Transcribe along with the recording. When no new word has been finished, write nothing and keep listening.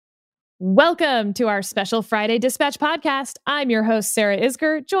Welcome to our special Friday Dispatch podcast. I'm your host, Sarah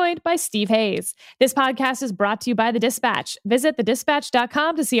Isger, joined by Steve Hayes. This podcast is brought to you by The Dispatch. Visit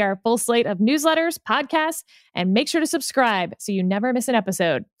thedispatch.com to see our full slate of newsletters, podcasts, and make sure to subscribe so you never miss an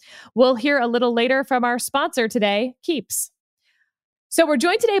episode. We'll hear a little later from our sponsor today, Keeps. So we're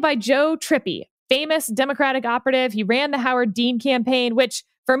joined today by Joe Trippi, famous Democratic operative. He ran the Howard Dean campaign, which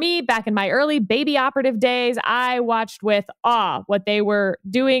for me, back in my early baby operative days, I watched with awe what they were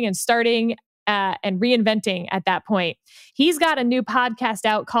doing and starting and reinventing at that point. He's got a new podcast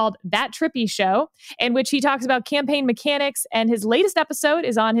out called That Trippi Show, in which he talks about campaign mechanics. And his latest episode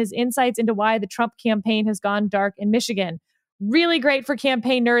is on his insights into why the Trump campaign has gone dark in Michigan. Really great for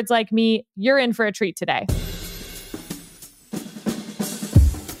campaign nerds like me. You're in for a treat today.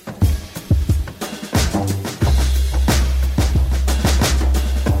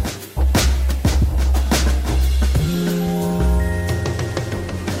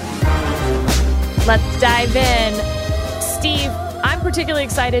 Let's dive in. Steve, I'm particularly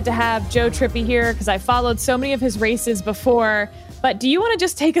excited to have Joe Trippi here because I followed so many of his races before. But do you want to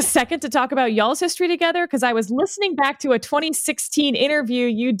just take a second to talk about y'all's history together? Because I was listening back to a 2016 interview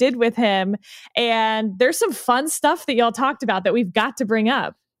you did with him, and there's some fun stuff that y'all talked about that we've got to bring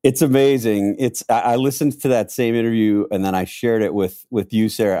up. It's amazing. I listened to that same interview and then I shared it with you,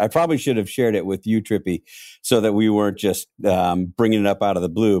 Sarah. I probably should have shared it with you, Trippi, so that we weren't just bringing it up out of the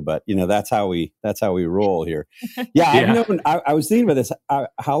blue. But that's how we roll here. Yeah. I was thinking about this.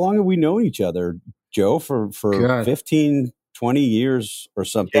 How long have we known each other, Joe? For 15, 20 years or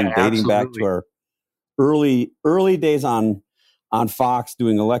something, dating back to our early days on Fox,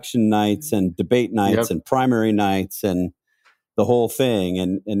 doing election nights and debate nights and primary nights and the whole thing,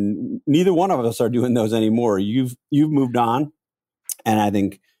 and neither one of us are doing those anymore. You've moved on, and I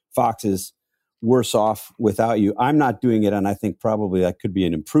think Fox is worse off without you. I'm not doing it, and I think probably that could be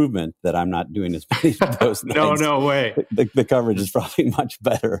an improvement that I'm not doing as many of those nights. No way. The coverage is probably much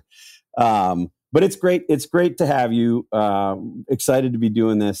better, but it's great. It's great to have you. Excited to be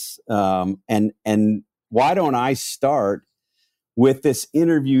doing this, and why don't I start with this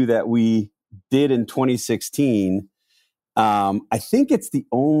interview that we did in 2016? I think it's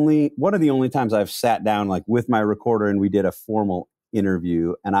one of the only times I've sat down like with my recorder and we did a formal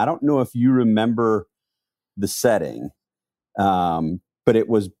interview. And I don't know if you remember the setting, but it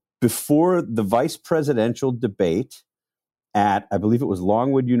was before the vice presidential debate at, I believe it was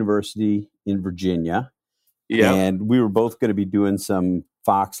Longwood University in Virginia. Yeah. And we were both going to be doing some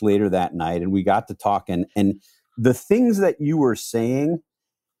Fox later that night. And we got to talking, and the things that you were saying,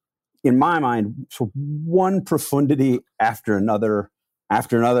 in my mind, so one profundity after another.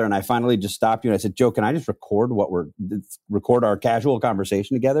 And I finally just stopped you and I said, Joe, can I just record our casual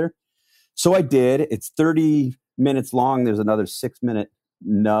conversation together? So I did. It's 30 minutes long. There's another 6-minute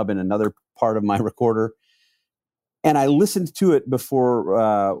nub in another part of my recorder. And I listened to it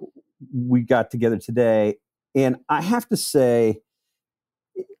before we got together today. And I have to say,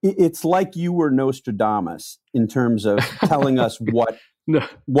 it's like you were Nostradamus in terms of telling us what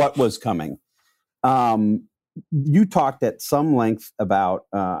was coming. You talked at some length about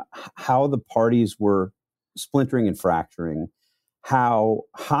how the parties were splintering and fracturing, how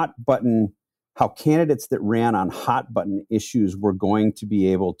candidates that ran on hot button issues were going to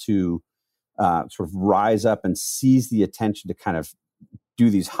be able to sort of rise up and seize the attention to kind of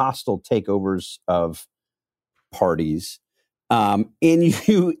do these hostile takeovers of parties. And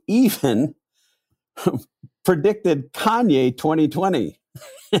you even predicted Kanye 2020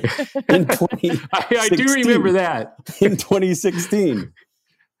 in 2016. I do remember that. In 2016.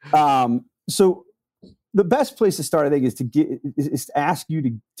 So the best place to start, I think, is to ask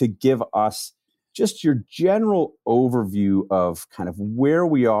you to give us just your general overview of kind of where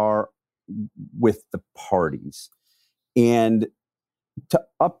we are with the parties, and to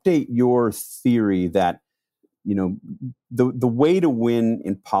update your theory that the way to win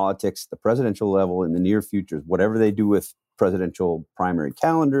in politics, the presidential level in the near future, whatever they do with presidential primary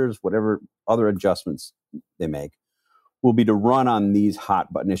calendars, whatever other adjustments they make, will be to run on these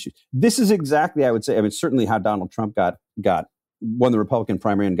hot button issues. This is exactly, I would say, certainly how Donald Trump won the Republican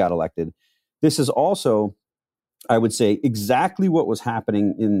primary and got elected. This is also, I would say, exactly what was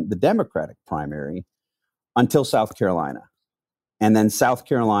happening in the Democratic primary until South Carolina. And then South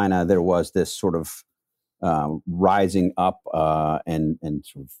Carolina, there was this sort of rising up and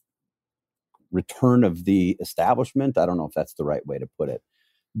sort of return of the establishment. I don't know if that's the right way to put it,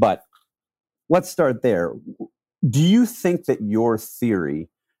 but let's start there. Do you think that your theory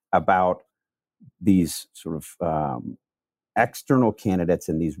about these sort of external candidates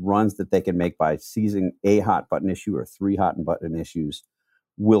and these runs that they can make by seizing a hot button issue or 3 hot button issues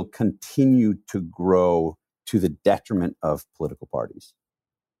will continue to grow to the detriment of political parties?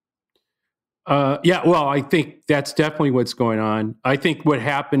 Well, I think that's definitely what's going on. I think what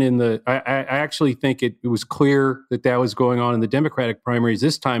happened I actually think it was clear that was going on in the Democratic primaries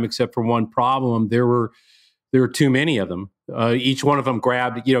this time, except for one problem. There were too many of them. Each one of them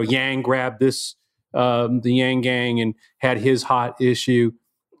grabbed, Yang grabbed this, the Yang gang, and had his hot issue.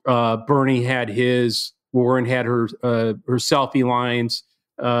 Bernie had his, Warren had her selfie lines.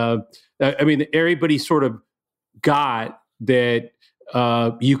 Everybody sort of got that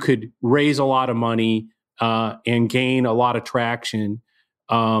you could raise a lot of money and gain a lot of traction,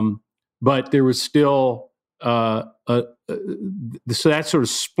 but there was still so that sort of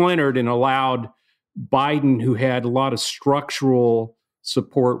splintered and allowed Biden, who had a lot of structural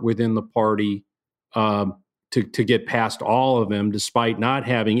support within the party, to get past all of them, despite not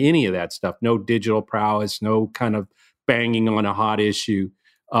having any of that stuff. No digital prowess, no kind of banging on a hot issue.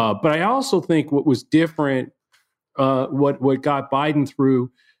 But I also think what was different, what got Biden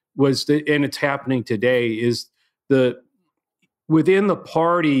through was and it's happening today, is within the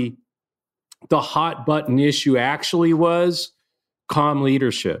party, the hot button issue actually was calm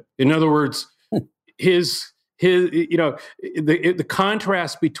leadership. In other words, the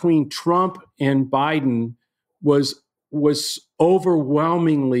contrast between Trump and Biden was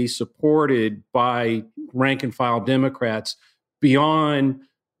overwhelmingly supported by rank and file Democrats, beyond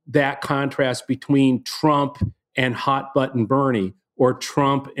that contrast between Trump and hot button Bernie, or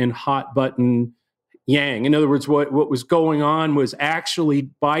Trump and hot button Yang. In other words, what was going on was actually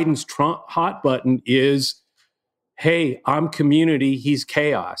Biden's Trump hot button is, hey, I'm community, he's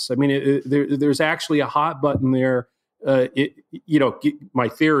chaos. I mean, there's actually a hot button there, my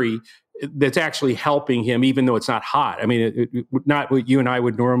theory, that's actually helping him, even though it's not hot. I mean, not what you and I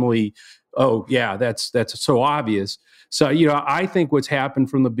would normally, oh, yeah, that's so obvious. So, I think what's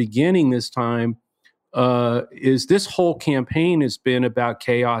happened from the beginning this time is this whole campaign has been about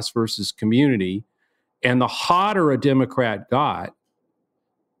chaos versus community. And the hotter a Democrat got,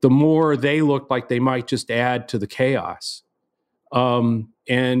 the more they looked like they might just add to the chaos.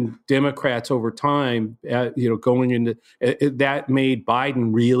 And Democrats over time, going into that, made Biden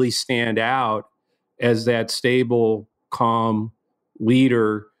really stand out as that stable, calm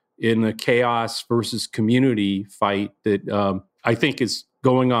leader in the chaos versus community fight that I think is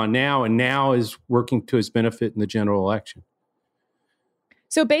going on now, and now is working to his benefit in the general election.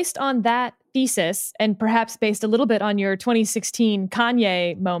 So based on that thesis, and perhaps based a little bit on your 2016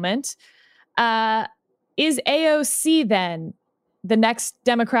 Kanye moment, is AOC then the next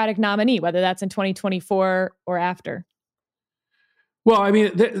Democratic nominee, whether that's in 2024 or after? Well, I mean,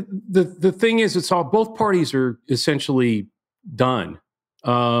 the thing is, both parties are essentially done.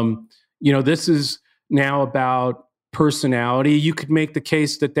 This is now about personality. You could make the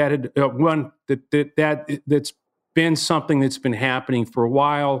case that's been something that's been happening for a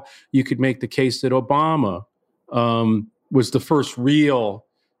while. You could make the case that Obama was the first real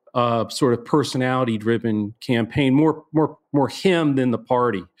sort of personality-driven campaign, more him than the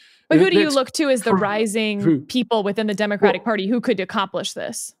party. But who do you look to as the rising people within the Democratic Party who could accomplish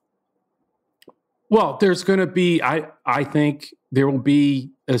this? Well, there's going to be, I think there will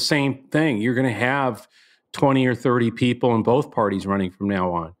be the same thing. You're going to have 20 or 30 people in both parties running from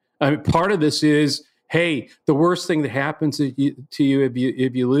now on. I mean, part of this is, hey, the worst thing that happens to you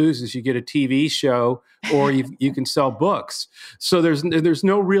if you lose is you get a TV show, or you can sell books. So there's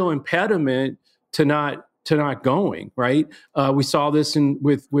no real impediment to not going, right? We saw this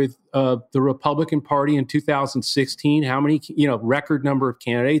with the Republican Party in 2016. How many, record number of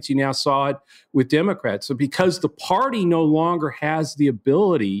candidates? You now saw it with Democrats. So because the party no longer has the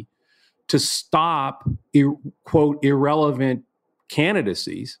ability to stop, quote, irrelevant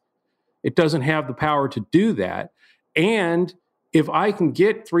candidacies, it doesn't have the power to do that. And if I can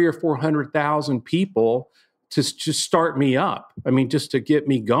get 300,000 or 400,000 people to just start me up, I mean, just to get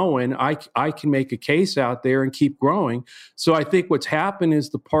me going, I can make a case out there and keep growing. So I think what's happened is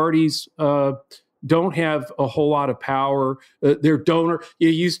the parties don't have a whole lot of power. Their donor, you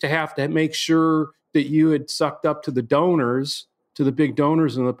used to have to make sure that you had sucked up to the donors, to the big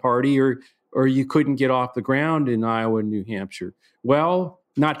donors in the party, or you couldn't get off the ground in Iowa and New Hampshire. Well,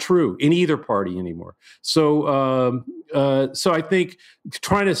 not true in either party anymore. So I think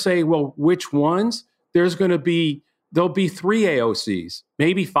trying to say, well, which ones? There'll be 3 AOCs,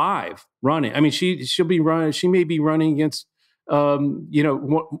 maybe 5 running. I mean, she'll be running. She may be running against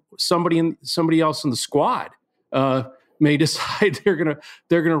somebody else in the squad. May decide they're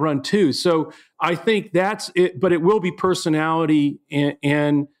gonna run too. So I think that's it. But it will be personality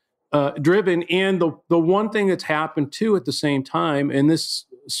and driven. And the one thing that's happened too at the same time, and this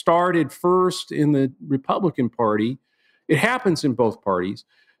started first in the Republican Party, it happens in both parties,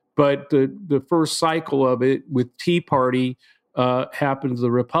 but the first cycle of it with Tea Party happened to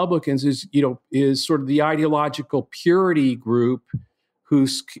the Republicans is sort of the ideological purity group who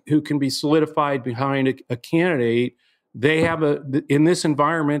can be solidified behind a candidate. They have in this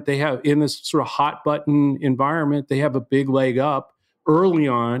environment, in this sort of hot button environment, they have a big leg up early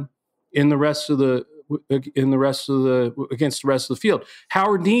on against the rest of the field.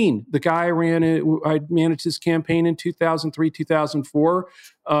 Howard Dean, the guy I managed his campaign in 2003, 2004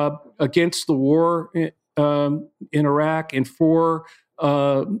 against the war in Iraq and for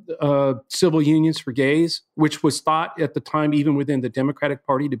civil unions for gays, which was thought at the time, even within the Democratic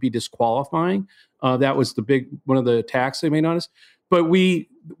Party, to be disqualifying. That was one of the attacks they made on us. But we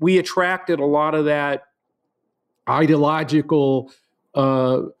attracted a lot of that ideological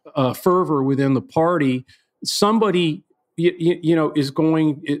fervor within the party. Somebody, is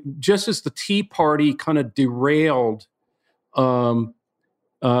going, just as the Tea Party kind of derailed a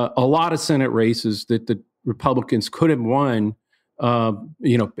lot of Senate races that the Republicans could have won,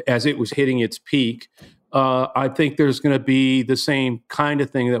 as it was hitting its peak. I think there's going to be the same kind of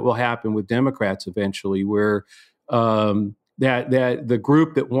thing that will happen with Democrats eventually, where that the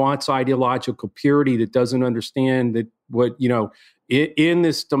group that wants ideological purity, that doesn't understand that in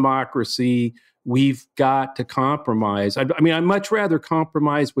this democracy, we've got to compromise. I'd much rather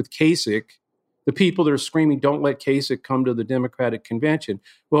compromise with Kasich, the people that are screaming, "Don't let Kasich come to the Democratic convention."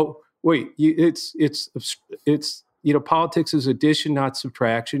 Well, wait, it's politics is addition, not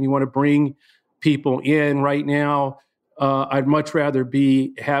subtraction. You want to bring people in right now. I'd much rather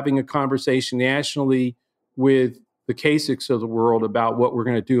be having a conversation nationally with the Kasichs of the world about what we're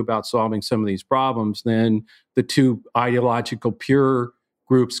going to do about solving some of these problems than the two ideological pure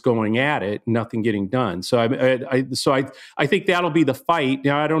groups going at it, nothing getting done. So I think that'll be the fight.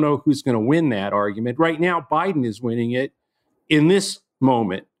 Now, I don't know who's going to win that argument. Right now, Biden is winning it in this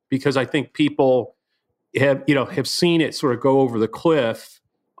moment because I think people have seen it sort of go over the cliff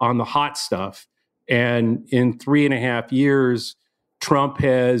on the hot stuff. And in 3.5 years, Trump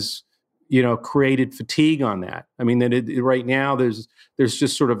has created fatigue on that. I mean, right now there's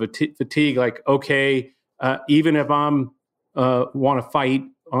just sort of a fatigue. Like, okay, even if I'm want to fight,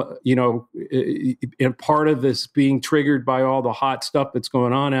 and part of this being triggered by all the hot stuff that's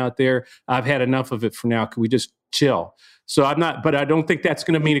going on out there, I've had enough of it for now. Can we just chill? So but I don't think that's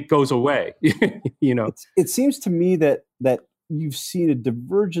going to mean it goes away. It seems to me that you've seen a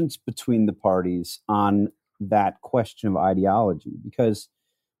divergence between the parties on that question of ideology, because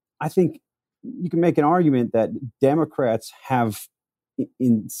I think you can make an argument that Democrats have,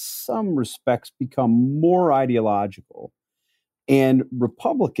 in some respects, become more ideological, and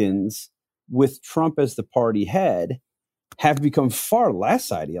Republicans, with Trump as the party head, have become far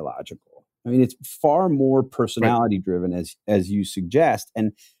less ideological. I mean, it's far more personality driven, as you suggest,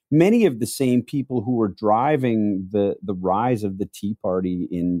 and many of the same people who were driving the rise of the Tea Party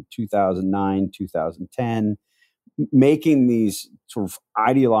in 2009, 2010, making these sort of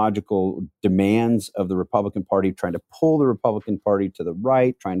ideological demands of the Republican Party, trying to pull the Republican Party to the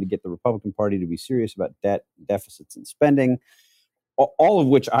right, trying to get the Republican Party to be serious about debt, deficits, and spending, all of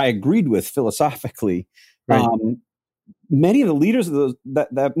which I agreed with philosophically. Right. Many of the leaders of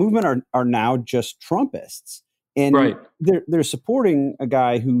that movement are now just Trumpists. And right. they're supporting a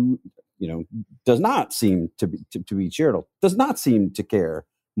guy who, does not seem to be charitable, does not seem to care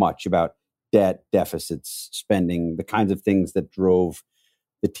much about debt, deficits, spending, the kinds of things that drove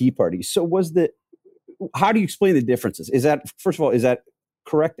the Tea Party. So how do you explain the differences? First of all, is that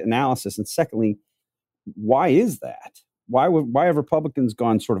correct analysis? And secondly, why is that? Why have Republicans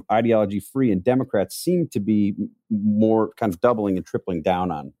gone sort of ideology free and Democrats seem to be more kind of doubling and tripling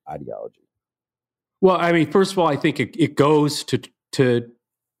down on ideology? Well, I mean, first of all, I think it goes to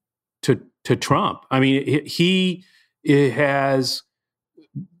Trump. I mean, he has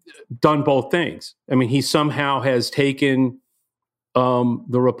done both things. I mean, he somehow has taken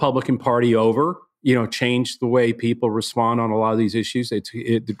the Republican Party over, changed the way people respond on a lot of these issues. It's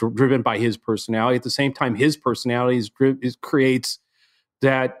driven by his personality. At the same time, his personality creates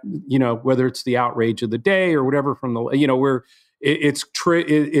that, whether it's the outrage of the day or whatever from the, where it's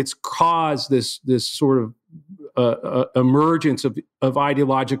caused this sort of emergence of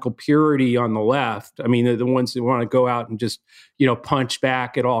ideological purity on the left. I mean, the ones that want to go out and just, punch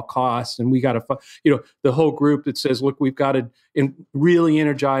back at all costs. And we got to, the whole group that says, look, we've got to really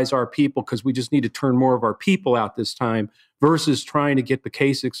energize our people because we just need to turn more of our people out this time, versus trying to get the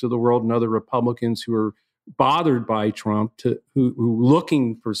Kasichs of the world and other Republicans who are bothered by Trump who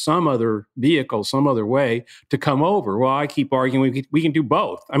looking for some other vehicle, some other way to come over. Well, I keep arguing we can do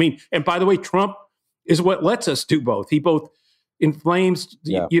both. I mean, and by the way, Trump is what lets us do both. He both inflames,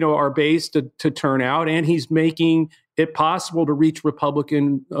 our base to turn out, and he's making it possible to reach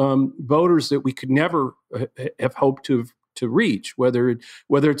Republican voters that we could never have hoped to reach, whether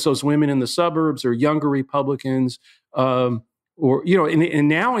it's those women in the suburbs or younger Republicans, and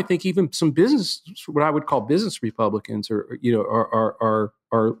now I think even some business, what I would call business Republicans, are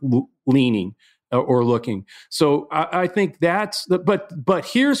leaning or looking. So I think that's but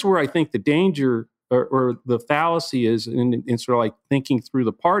here's where I think the danger or the fallacy is in sort of like thinking through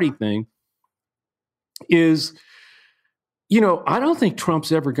the party thing is, I don't think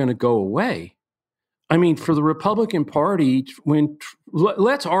Trump's ever going to go away. I mean, for the Republican Party,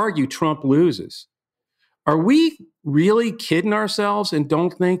 let's argue Trump loses. Are we really kidding ourselves and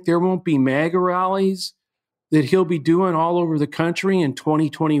don't think there won't be MAGA rallies that he'll be doing all over the country in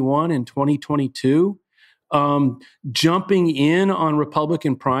 2021 and 2022? Jumping in on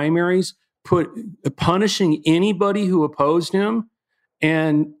Republican primaries, punishing anybody who opposed him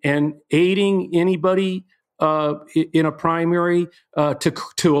and aiding anybody in a primary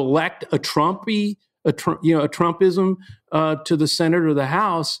to elect a Trumpism to the Senate or the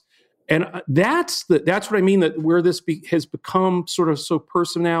House. And that's what I mean, that where this has become sort of so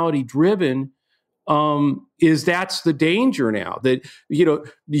personality driven, is that's the danger now. That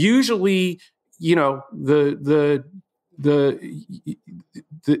usually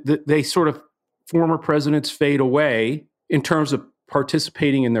they sort of former presidents fade away in terms of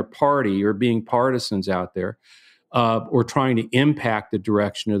participating in their party or being partisans out there, or trying to impact the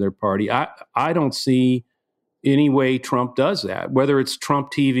direction of their party. I don't see any way Trump does that, whether it's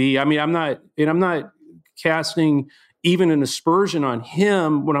Trump TV. I mean, I'm not casting even an aspersion on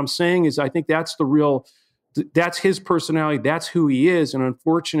him. What I'm saying is I think that's that's his personality. That's who he is. And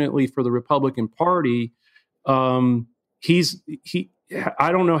unfortunately for the Republican Party, I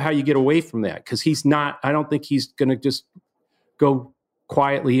don't know how you get away from that, because I don't think he's going to just go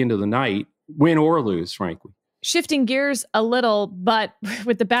quietly into the night, win or lose, frankly. Shifting gears a little, but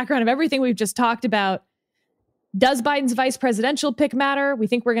with the background of everything we've just talked about, does Biden's vice presidential pick matter? We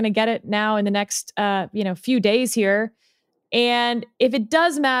think we're going to get it now in the next few days here. And if it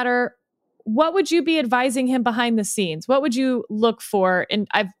does matter, what would you be advising him behind the scenes? What would you look for? And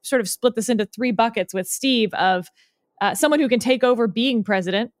I've sort of split this into 3 buckets with Steve of someone who can take over being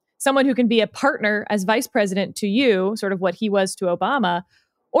president, someone who can be a partner as vice president to you, sort of what he was to Obama,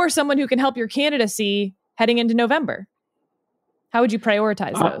 or someone who can help your candidacy heading into November. How would you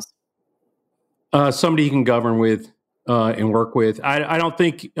prioritize those? Somebody you can govern with and work with. I don't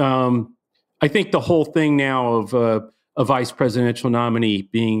think. I think the whole thing now of a vice presidential nominee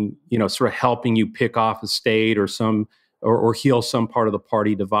being, sort of helping you pick off a state or or heal some part of the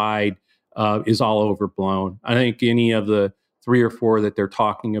party divide is all overblown. I think any of the 3 or 4 that they're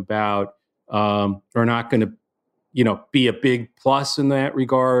talking about are not going to, be a big plus in that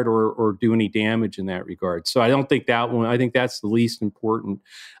regard or do any damage in that regard. So I don't think that one. I think that's the least important.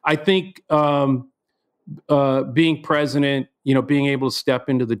 I think being president, being able to step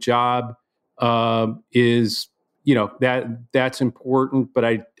into the job is, that's important.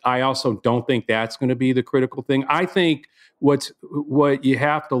 But I also don't think that's going to be the critical thing. I think what you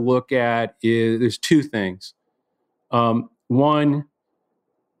have to look at is there's 2 things. One,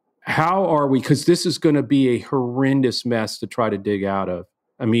 how are we? Because this is going to be a horrendous mess to try to dig out of.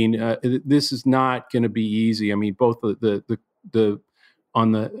 I mean, this is not going to be easy. I mean, both the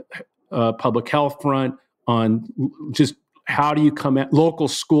on the public health front, on just how do you come at local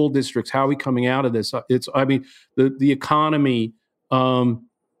school districts? How are we coming out of this? The economy.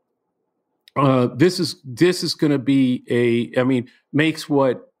 This is going to be makes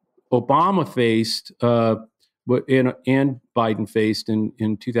what Obama faced. And Biden faced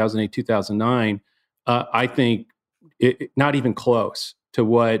in 2008, 2009, I think not even close to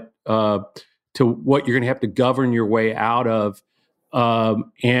what you're going to have to govern your way out of.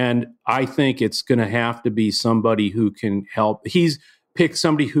 And I think it's going to have to be somebody who can help. He's picked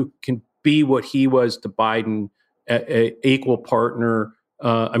somebody who can be what he was to Biden, a equal partner.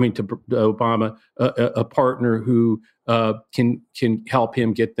 To Obama, a partner who can help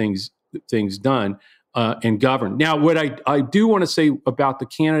him get things done. And govern. Now, what I do want to say about the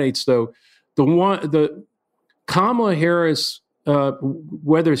candidates, though, the Kamala Harris,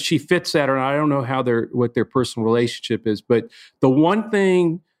 whether she fits that or not, I don't know what their personal relationship is, but the one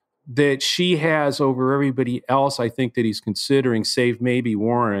thing that she has over everybody else, I think that he's considering, save maybe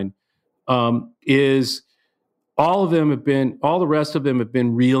Warren, is all the rest of them have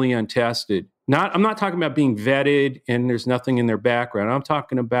been really untested I'm not talking about being vetted and there's nothing in their background. I'm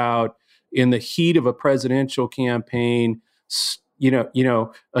talking about in the heat of a presidential campaign,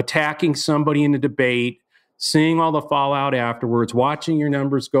 attacking somebody in a debate, seeing all the fallout afterwards, watching your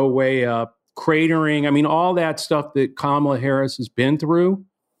numbers go way up, cratering. I mean, all that stuff that Kamala Harris has been through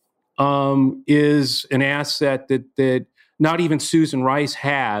is an asset that not even Susan Rice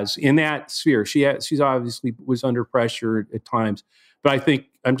has in that sphere. She's obviously was under pressure at times, but I think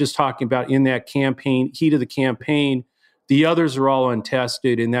I'm just talking about in that campaign, heat of the campaign, the others are all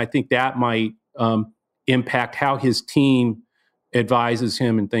untested, and I think that might impact how his team advises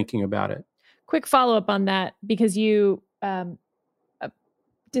him in thinking about it. Quick follow-up on that, because you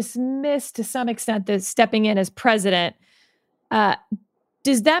dismissed to some extent the stepping in as president.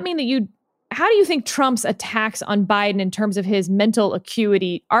 Does that mean that how do you think Trump's attacks on Biden in terms of his mental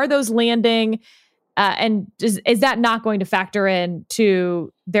acuity, are those landing? And is that not going to factor in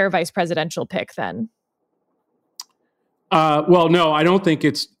to their vice presidential pick then? Well, no, I don't think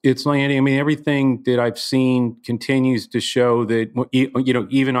it's landing. I mean, everything that I've seen continues to show that,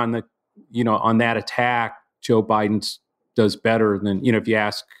 even on on that attack, Joe Biden does better than, if you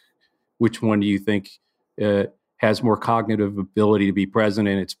ask which one do you think has more cognitive ability to be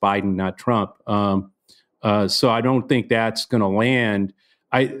president, it's Biden, not Trump. So I don't think that's going to land.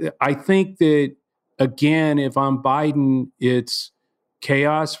 I think that, again, if I'm Biden, it's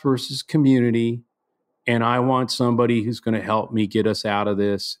chaos versus community. And I want somebody who's going to help me get us out of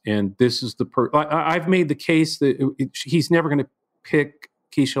this. And this is I've made the case that he's never going to pick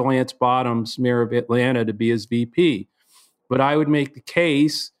Keisha Lance Bottoms, mayor of Atlanta, to be his VP. But I would make the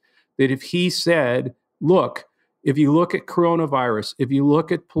case that if he said, look, if you look at coronavirus, if you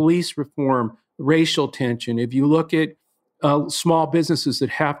look at police reform, racial tension, if you look at small businesses that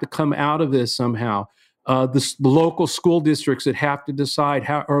have to come out of this somehow, the local school districts that have to decide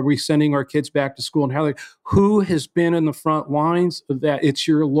how are we sending our kids back to school, and who has been in the front lines of that? It's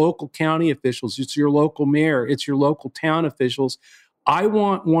your local county officials, it's your local mayor, it's your local town officials. I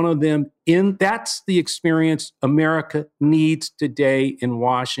want one of them in. That's the experience America needs today in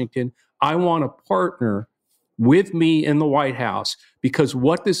Washington. I want a partner with me in the White House, because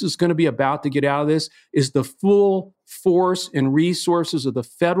what this is going to be about to get out of this is the full force and resources of the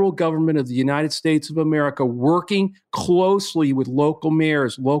federal government of the United States of America working closely with local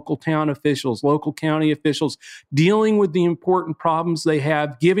mayors, local town officials, local county officials, dealing with the important problems they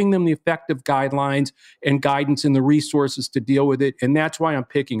have, giving them the effective guidelines and guidance and the resources to deal with it. And that's why I'm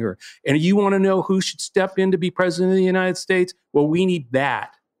picking her. And you want to know who should step in to be president of the United States? Well, we need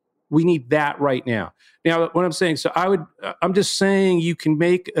that. We need that right now. Now, what I'm saying, I'm just saying you can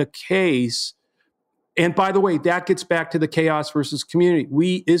make a case. And by the way, that gets back to the chaos versus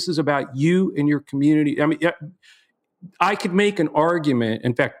community. This is about you and your community. I mean, I could make an argument.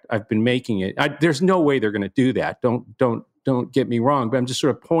 In fact, I've been making it. There's no way they're going to do that. Don't get me wrong. But I'm just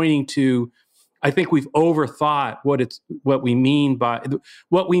sort of pointing to, I think we've overthought what we mean by,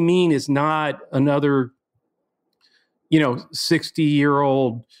 what we mean is not another,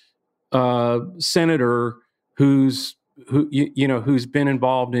 60-year-old senator who's been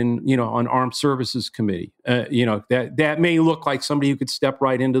involved in, on armed services committee. That may look like somebody who could step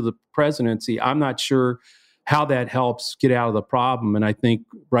right into the presidency. I'm not sure how that helps get out of the problem. And I think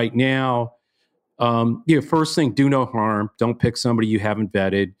right now, first thing, do no harm. Don't pick somebody you haven't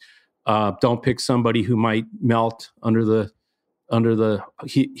vetted. Don't pick somebody who might melt under the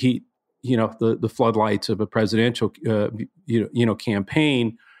heat, the floodlights of a presidential,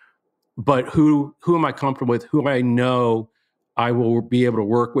 campaign. But who am I comfortable with? Who I know I will be able to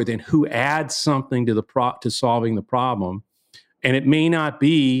work with, and who adds something to to solving the problem. And it may not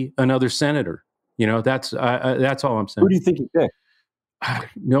be another senator. That's all I'm saying. Who do you think you pick?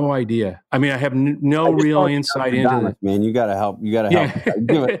 No idea. I mean, I have no real insight into it. Man, you got to help. You got to help.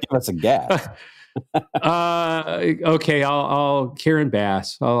 Give us a guess. Okay, I'll Karen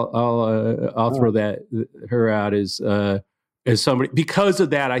Bass. I'll throw her out as somebody because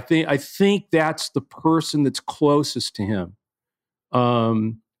of that. I think that's the person that's closest to him,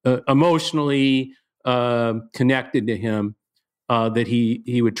 emotionally connected to him, that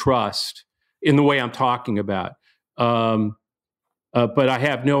he would trust in the way I'm talking about. But I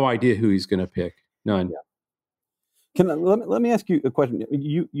have no idea who he's going to pick. None. Yeah. Let me ask you a question.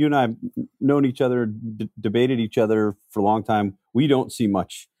 You and I have known each other, debated each other for a long time. We don't see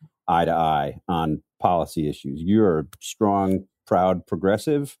much eye to eye on policy issues. You're a strong, proud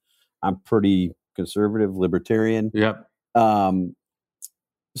progressive. I'm pretty conservative, libertarian. Yep.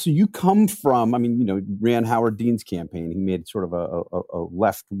 So you come from, ran Howard Dean's campaign. He made sort of a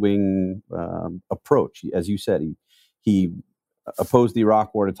left-wing approach. As you said, he opposed the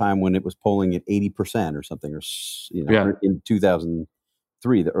Iraq War at a time when it was polling at 80% or something, or in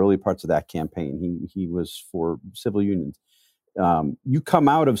 2003, the early parts of that campaign, he was for civil unions. You come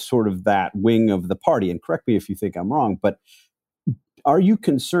out of sort of that wing of the party, and correct me if you think I'm wrong, but are you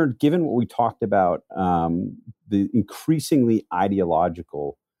concerned, given what we talked about, the increasingly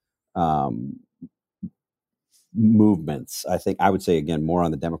ideological movements? I would say, again, more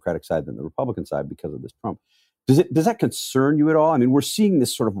on the Democratic side than the Republican side because of this Trump. Does that concern you at all? I mean, we're seeing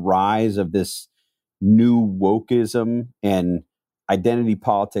this sort of rise of this new wokeism and identity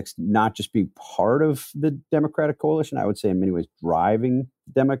politics not just being part of the Democratic coalition, I would say in many ways driving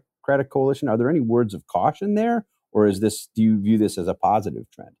the Democratic coalition. Are there any words of caution there? Or do you view this as a positive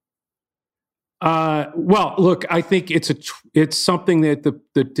trend? Well, look, I think it's something that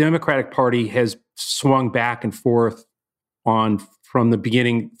the Democratic Party has swung back and forth on from the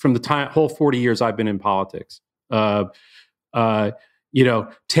beginning, from the whole 40 years I've been in politics. Ted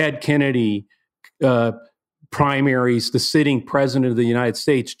Kennedy, primaries, the sitting president of the United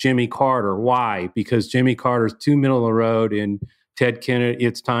States, Jimmy Carter. Why? Because Jimmy Carter's too middle of the road, and Ted Kennedy,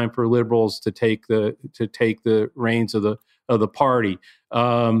 it's time for liberals to take the reins of the party.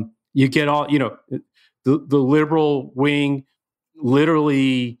 You get all, the liberal wing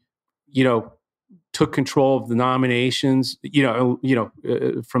literally, took control of the nominations,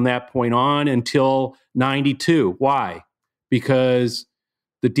 from that point on until 92. Why? Because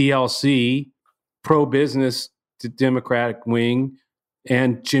the DLC, pro-business Democratic wing,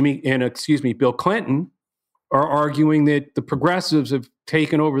 and Bill Clinton are arguing that the progressives have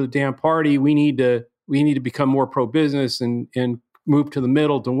taken over the damn party. We need to become more pro-business and move to the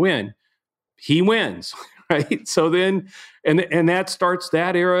middle to win. He wins, right? So then, and that starts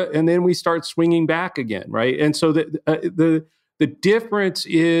that era, and then we start swinging back again, right? And so the difference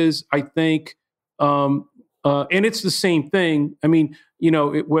is, I think, and it's the same thing. I mean,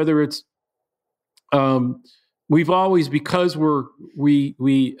 whether it's we've always, because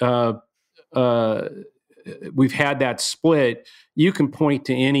we've had that split. You can point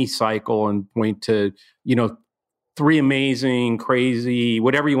to any cycle and point to, three amazing, crazy,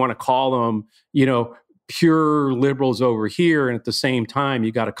 whatever you want to call them, pure liberals over here. And at the same time,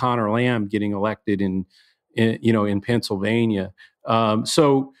 you got a Connor Lamb getting elected in Pennsylvania.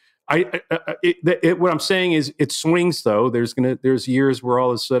 So what I'm saying is it swings though. There's years where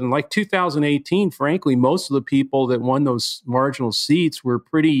all of a sudden, like 2018, frankly, most of the people that won those marginal seats were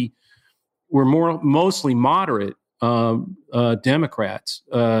mostly moderate Democrats.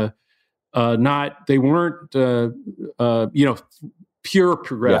 They weren't pure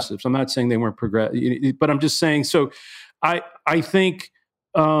progressives. Yeah. I'm not saying they weren't progressive, but I'm just saying. So, I think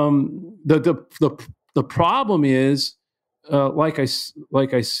the problem is, like I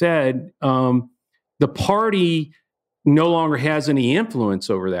said, the party no longer has any influence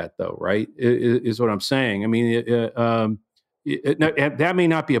over that, though. Right? Is what I'm saying. I mean, that may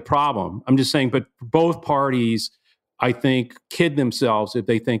not be a problem. I'm just saying, but both parties, I think, kid themselves if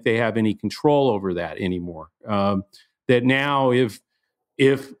they think they have any control over that anymore. That now, if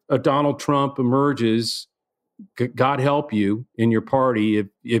a Donald Trump emerges, God help you in your party,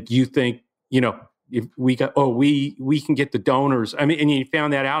 if you think, if we can get the donors. I mean, and you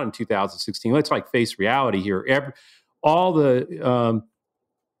found that out in 2016. Let's face reality here. All the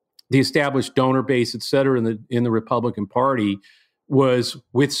established donor base, et cetera, in the Republican Party was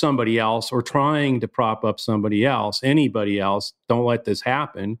with somebody else or trying to prop up somebody else, anybody else. Don't let this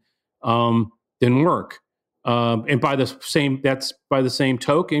happen. Didn't work. And by the same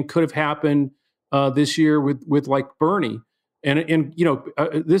token, could have happened this year with like Bernie. And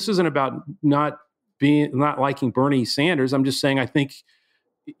this isn't about not liking Bernie Sanders. I'm just saying I think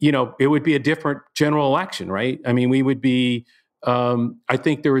it would be a different general election, right? I mean, we would be. I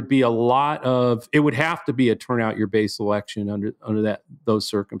think there would be it would have to be a turn out your base election under those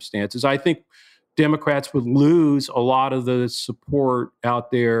circumstances. I think Democrats would lose a lot of the support out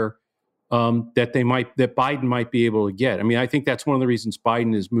there that Biden might be able to get. I mean, I think that's one of the reasons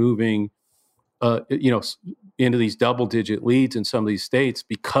Biden is moving, into these double-digit leads in some of these states,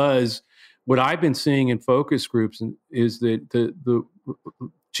 because what I've been seeing in focus groups is that the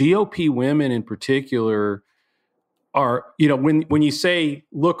GOP women in particular are, when you say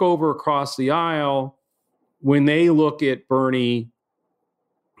look over across the aisle, when they look at Bernie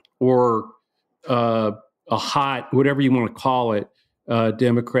or a hot, whatever you want to call it,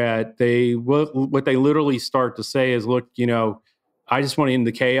 Democrat, what they literally start to say is, look, I just want to end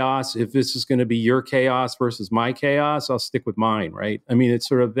the chaos. If this is going to be your chaos versus my chaos, I'll stick with mine, right? I mean, that's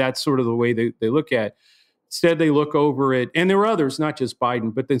sort of the way they look at. instead they look over at, and there were others, not just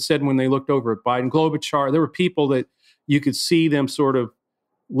Biden, but instead when they looked over at Biden, Klobuchar, there were people that you could see them sort of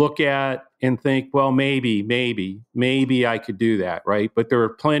look at and think, well, maybe I could do that, right? But there are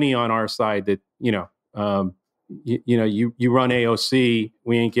plenty on our side that, you run AOC,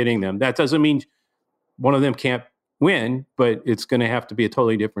 we ain't getting them. That doesn't mean one of them can't win, but it's going to have to be a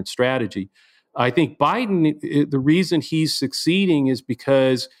totally different strategy. I think Biden, the reason he's succeeding is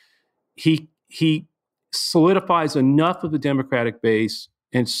because he solidifies enough of the Democratic base,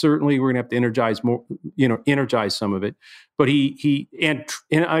 and certainly we're going to have to energize some of it. But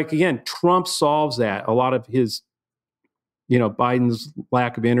again, Trump solves that. A lot of his, Biden's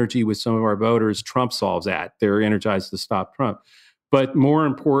lack of energy with some of our voters, Trump solves that. They're energized to stop Trump. But more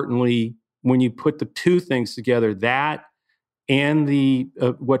importantly, when you put the two things together, that and the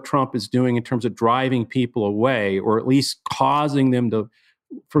what Trump is doing in terms of driving people away, or at least causing them to,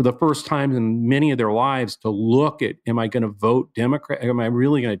 for the first time in many of their lives, to look at, am I going to vote Democrat? Am I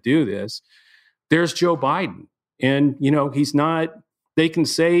really going to do this? There's Joe Biden. And, he's not, they can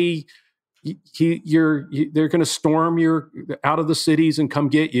say they're going to storm you out of the cities and come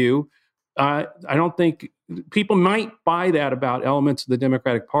get you. I don't think people might buy that about elements of the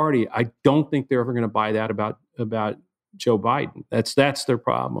Democratic Party. I don't think they're ever going to buy that about Joe Biden. That's their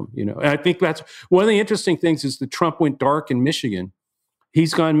problem. And I think that's one of the interesting things is that Trump went dark in Michigan.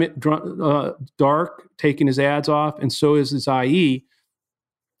 He's gone dark, taking his ads off, and so is his IE.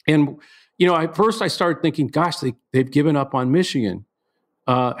 And at first I started thinking, gosh, they've given up on Michigan.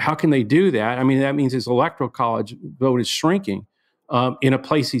 How can they do that? I mean, that means his electoral college vote is shrinking in a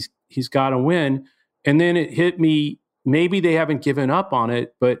place he's got to win. And then it hit me, maybe they haven't given up on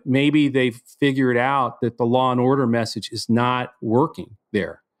it, but maybe they've figured out that the law and order message is not working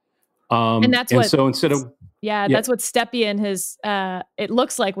there. So instead of... Yeah, that's what Stepien has, it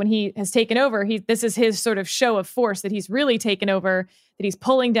looks like when he has taken over, this is his sort of show of force that he's really taken over, that he's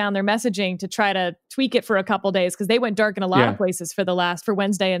pulling down their messaging to try to tweak it for a couple days, because they went dark in a lot of places for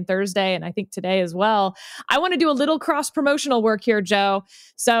Wednesday and Thursday, and I think today as well. I want to do a little cross-promotional work here, Joe.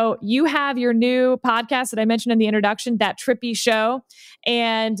 So you have your new podcast that I mentioned in the introduction, That Trippy Show,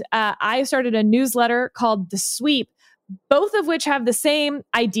 and I started a newsletter called The Sweep, both of which have the same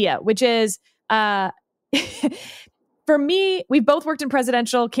idea, which is... for me, we've both worked in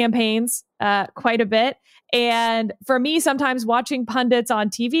presidential campaigns quite a bit. And for me, sometimes watching pundits on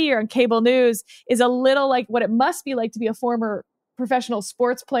TV or on cable news is a little like what it must be like to be a former professional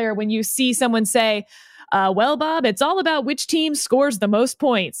sports player when you see someone say, well, Bob, it's all about which team scores the most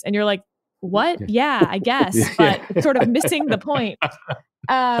points. And you're like, what? Yeah, I guess, but sort of missing the point.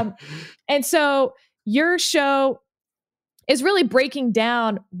 And so your show is really breaking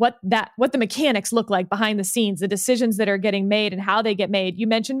down what the mechanics look like behind the scenes, the decisions that are getting made and how they get made. You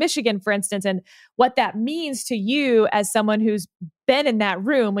mentioned Michigan, for instance, and what that means to you as someone who's been in that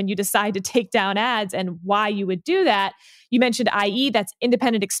room when you decide to take down ads and why you would do that. You mentioned IE, that's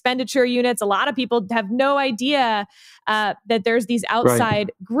independent expenditure units. A lot of people have no idea that there's these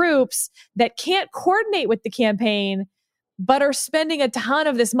outside groups that can't coordinate with the campaign, but are spending a ton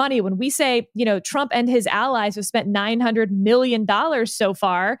of this money. When we say, Trump and his allies have spent $900 million so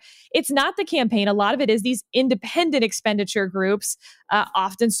far, it's not the campaign. A lot of it is these independent expenditure groups,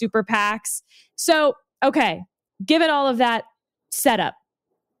 often super PACs. So, okay, given all of that setup,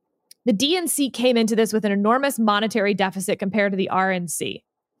 the DNC came into this with an enormous monetary deficit compared to the RNC.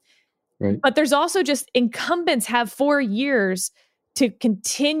 Right. But there's also just incumbents have 4 years to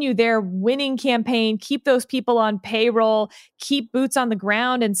continue their winning campaign, keep those people on payroll, keep boots on the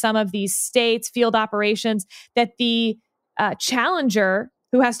ground in some of these states, field operations, that the challenger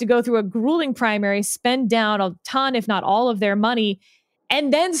who has to go through a grueling primary, spend down a ton, if not all of their money,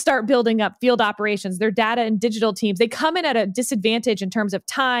 and then start building up field operations, their data and digital teams. They come in at a disadvantage in terms of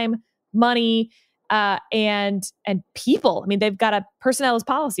time, money, and people. I mean, they've got a personnel as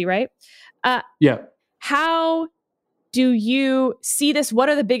policy, right? How do you see this? What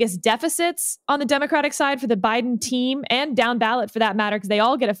are the biggest deficits on the Democratic side for the Biden team and down ballot for that matter? Because they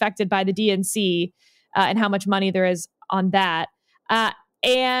all get affected by the DNC and how much money there is on that.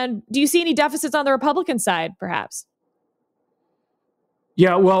 And do you see any deficits on the Republican side, perhaps?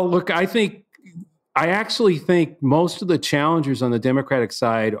 Yeah, well, look, I actually think most of the challengers on the Democratic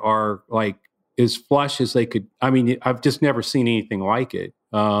side are like as flush as they could. I mean, I've just never seen anything like it.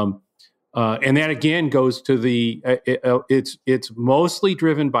 And that again goes to it's mostly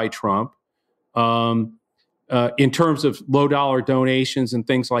driven by Trump in terms of low dollar donations and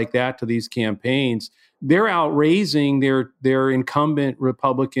things like that to these campaigns. They're outraising their incumbent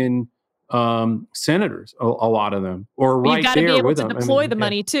Republican senators, a lot of them, or But right you've got to be there able with to them. deploy the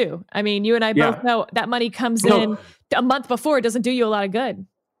money too. I mean, you and I both know that money comes in a month before. It doesn't do you a lot of good.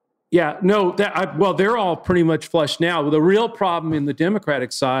 Yeah, no, they're all pretty much flush now. The real problem in the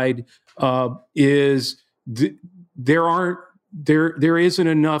Democratic side is there isn't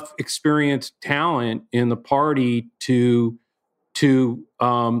enough experienced talent in the party to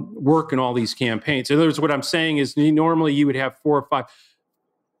work in all these campaigns. In other words, what I'm saying is normally you would have 4 or 5.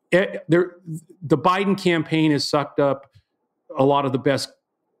 The Biden campaign has sucked up a lot of the best,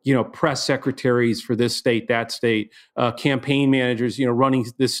 press secretaries for this state, that state, campaign managers, running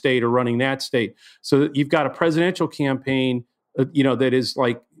this state or running that state. So you've got a presidential campaign, that is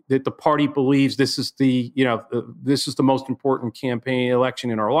like that the party believes this is the most important campaign election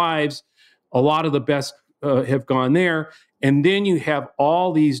in our lives. A lot of the best have gone there. And then you have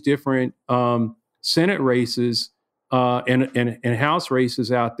all these different Senate races and House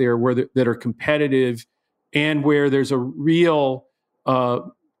races out there that are competitive, and where there's a real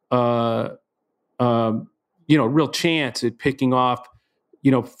real chance at picking off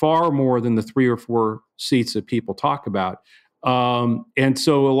far more than the 3 or 4 seats that people talk about. And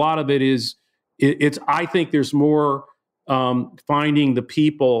so a lot of it is it's I think there's more finding the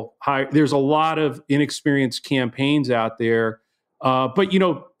people. There's a lot of inexperienced campaigns out there, but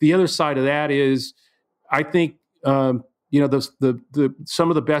the other side of that is I think some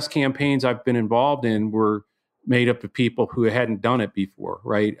of the best campaigns I've been involved in were made up of people who hadn't done it before,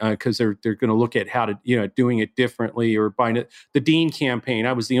 right? Because they're going to look at how to doing it differently or buying it. The Dean campaign,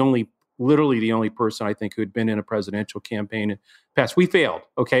 I was literally the only person I think who had been in a presidential campaign in the past. We failed,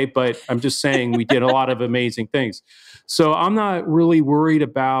 okay, but I'm just saying we did a lot of amazing things. So I'm not really worried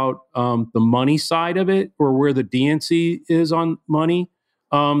about the money side of it or where the DNC is on money.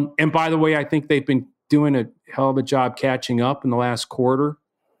 And by the way, I think they've been doing a hell of a job catching up in the last quarter.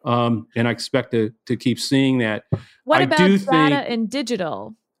 And I expect to keep seeing that. What about data and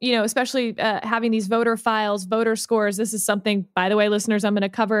digital? Especially having these voter files, voter scores. This is something, by the way, listeners, I'm going to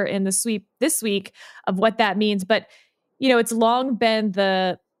cover in the sweep this week of what that means. But, it's long been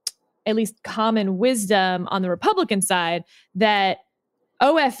the at least common wisdom on the Republican side that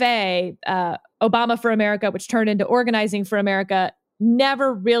OFA, Obama for America, which turned into Organizing for America,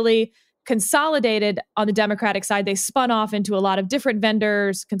 never really consolidated on the Democratic side. They spun off into a lot of different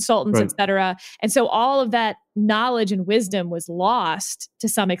vendors, consultants, right, et cetera. And so all of that knowledge and wisdom was lost to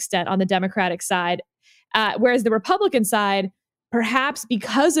some extent on the Democratic side. Whereas the Republican side, perhaps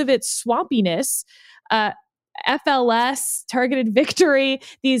because of its swampiness, FLS, targeted victory,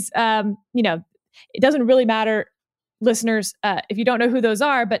 these, it doesn't really matter, listeners, if you don't know who those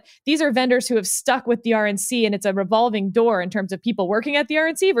are, but these are vendors who have stuck with the RNC, and it's a revolving door in terms of people working at the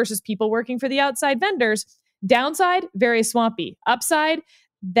RNC versus people working for the outside vendors. Downside, very swampy. Upside,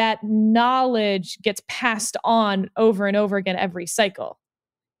 that knowledge gets passed on over and over again every cycle.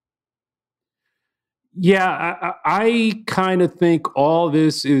 Yeah, I kind of think all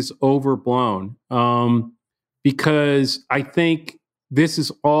this is overblown because I think this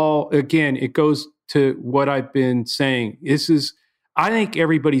is all, again, it goes to what I've been saying. I think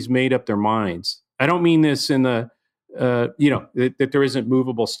everybody's made up their minds. I don't mean this in the, that there isn't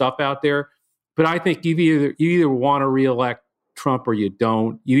movable stuff out there, but I think you either want to reelect Trump or you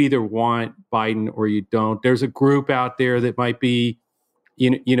don't. You either want Biden or you don't. There's a group out there that might be,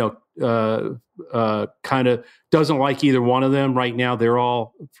 kind of doesn't like either one of them. Right now, they're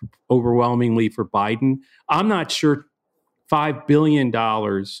all overwhelmingly for Biden. I'm not sure $5 billion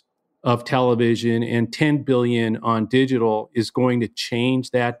of television and $10 billion on digital is going to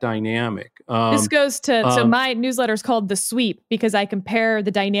change that dynamic. This goes to, so my newsletter is called The Sweep because I compare the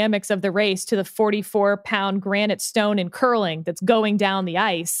dynamics of the race to the 44-pound granite stone in curling that's going down the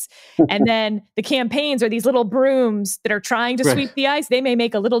ice. And then the campaigns are these little brooms that are trying to sweep the ice. They may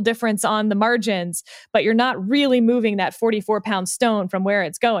make a little difference on the margins, but you're not really moving that 44-pound stone from where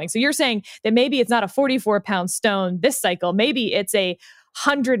it's going. So you're saying that maybe it's not a 44-pound stone this cycle. Maybe it's a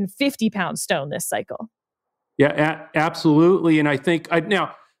 150-pound stone this cycle. Yeah, absolutely. And I think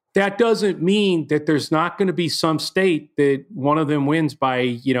now that doesn't mean that there's not going to be some state that one of them wins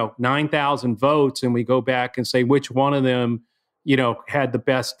by 9,000 votes, and we go back and say which one of them had the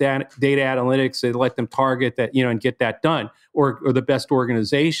best data analytics that let them target that and get that done, or the best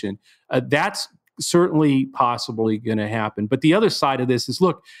organization. That's certainly possibly going to happen. But the other side of this is,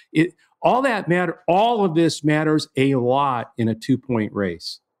 look, all of this matters a lot in a 2-point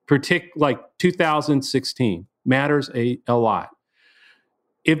race, like 2016 matters a lot.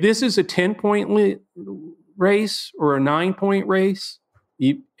 If this is a 10-point race or a 9-point race,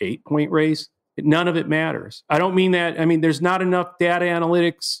 8-point race, none of it matters. I don't mean that. I mean, there's not enough data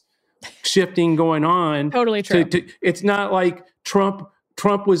analytics shifting going on. Totally true. It's not like Trump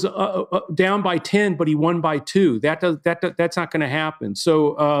was down by 10, but he won by 2. That's not going to happen.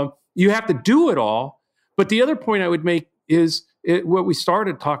 So you have to do it all. But the other point I would make is what we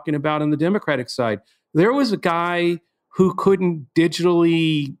started talking about on the Democratic side. There was a guy who couldn't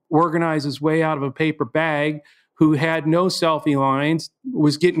digitally organize his way out of a paper bag, who had no selfie lines,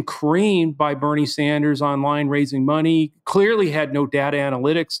 was getting creamed by Bernie Sanders online raising money, clearly had no data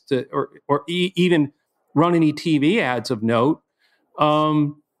analytics or even run any TV ads of note,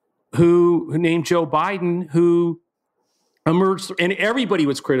 who named Joe Biden, who emerged, and everybody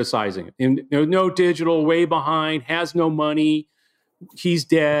was criticizing him. No digital, way behind, has no money, he's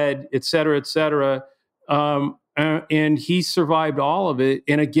dead, et cetera, et cetera. And he survived all of it.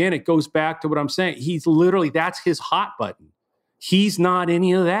 And again, it goes back to what I'm saying. He's literally, that's his hot button. He's not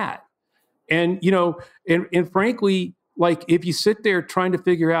any of that. And, and frankly, like if you sit there trying to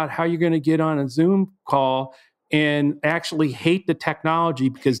figure out how you're going to get on a Zoom call and actually hate the technology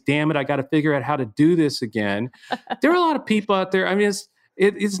because, damn it, I got to figure out how to do this again. There are a lot of people out there. I mean,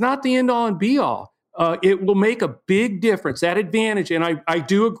 it's not the end all and be all. It will make a big difference. That advantage, and I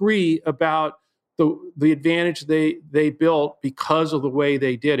do agree about the advantage they built because of the way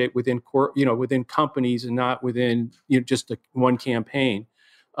they did it within within companies and not within just one campaign.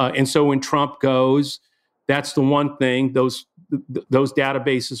 And so when Trump goes, that's the one thing. Those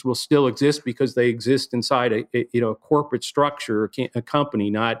databases will still exist because they exist inside a corporate structure, a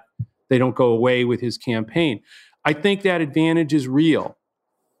company. They don't go away with his campaign. I think that advantage is real.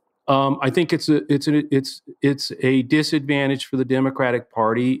 I think it's a disadvantage for the Democratic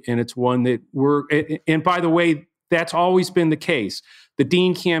Party, and it's one that and by the way, that's always been the case. The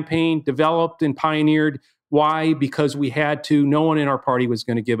Dean campaign developed and pioneered. Why? Because we had to. No one in our party was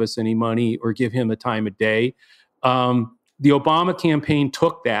going to give us any money or give him the time of day. The Obama campaign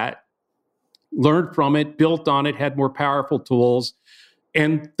took that, learned from it, built on it, had more powerful tools,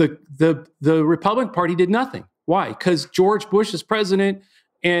 and the Republican Party did nothing. Why? Because George Bush is president.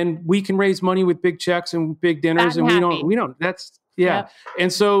 And we can raise money with big checks and big dinners, and we don't. That's Yep.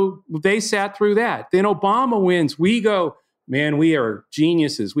 And so they sat through that. Then Obama wins. We go, man, we are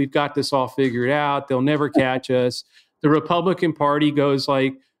geniuses. We've got this all figured out. They'll never catch us. The Republican Party goes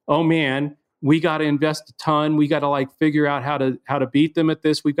like, oh man, we got to invest a ton. We got to figure out how to beat them at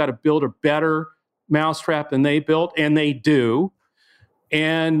this. We've got to build a better mousetrap than they built, and they do.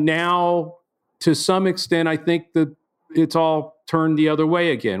 And now, to some extent, I think that it's all turned the other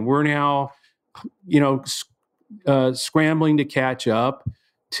way again. We're now, scrambling to catch up.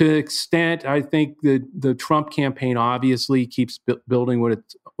 To the extent, I think the Trump campaign obviously keeps building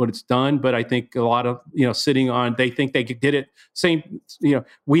what it's done, but I think a lot of sitting on, they think they did it same.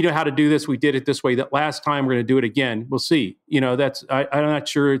 We know how to do this. We did it this way. That last time, we're going to do it again. We'll see. I'm not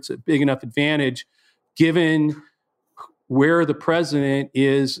sure it's a big enough advantage given where the president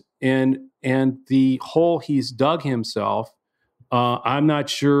is and the hole he's dug himself. I'm not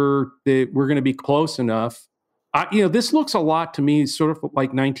sure that we're going to be close enough. This looks a lot to me sort of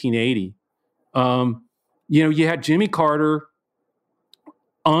like 1980. You had Jimmy Carter,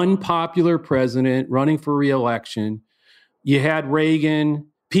 unpopular president, running for re-election. You had Reagan.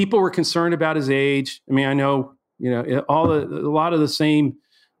 People were concerned about his age. I mean, I know, a lot of the same,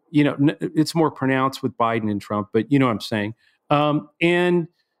 it's more pronounced with Biden and Trump, but you know what I'm saying. I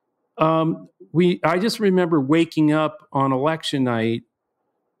just remember waking up on election night.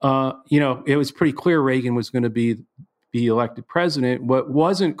 It was pretty clear Reagan was going to be elected president. What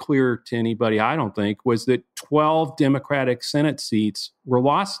wasn't clear to anybody, I don't think, was that 12 Democratic Senate seats were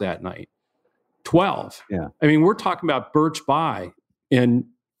lost that night. 12. Yeah. I mean, we're talking about Birch Bayh and,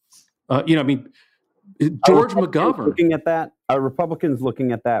 George McGovern. Looking at that, are Republicans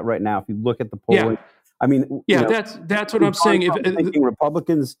looking at that right now? If you look at the polling, that's what I'm saying.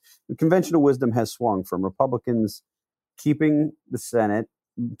 Republicans, the conventional wisdom has swung from Republicans keeping the Senate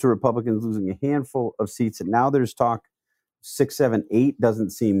to Republicans losing a handful of seats, and now there's talk 6, 7, 8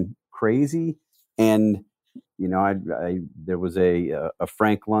 doesn't seem crazy. And there was a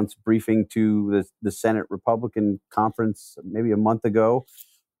Frank Luntz briefing to the Senate Republican conference maybe a month ago,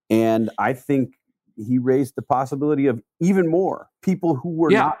 and I think he raised the possibility of even more people who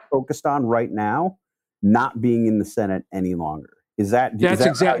were not focused on right now not being in the Senate any longer. Is that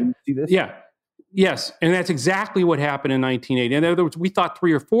exactly how you see this? Yeah. Yes, and that's exactly what happened in 1980. In other words, we thought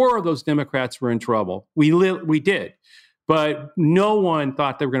 3 or 4 of those Democrats were in trouble. We did, but no one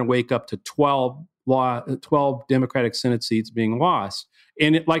thought they were going to wake up to 12 Democratic Senate seats being lost.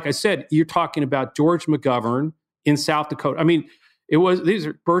 And like I said, you're talking about George McGovern in South Dakota. I mean, these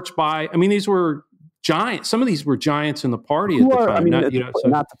are Birch Bayh. I mean, these were giants. Some of these were giants in the party at the time. I mean,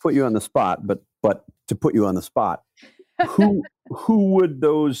 not to put you on the spot, but to put you on the spot, who would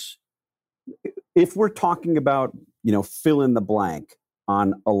those? If we're talking about, fill in the blank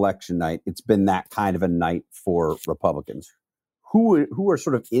on election night, it's been that kind of a night for Republicans. Who are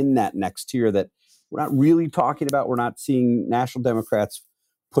sort of in that next tier that we're not really talking about? We're not seeing national Democrats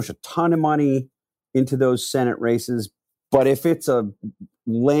push a ton of money into those Senate races. But if it's a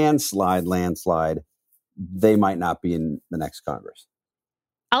landslide, they might not be in the next Congress.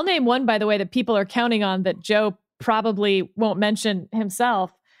 I'll name one, by the way, that people are counting on that Joe probably won't mention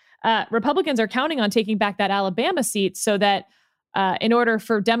himself. Republicans are counting on taking back that Alabama seat so that in order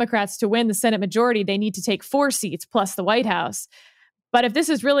for Democrats to win the Senate majority, they need to take 4 seats plus the White House. But if this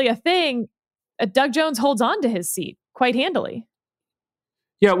is really a thing, Doug Jones holds on to his seat quite handily.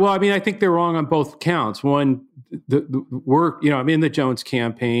 Yeah, well, I mean, I think they're wrong on both counts. One, I'm in the Jones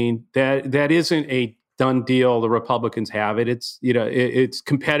campaign. That isn't a done deal. The Republicans have it. It's it's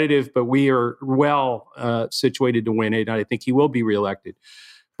competitive, but we are well situated to win it. And I think he will be reelected.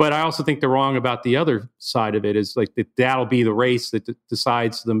 But I also think they're wrong about the other side of it, is like that'll be the race that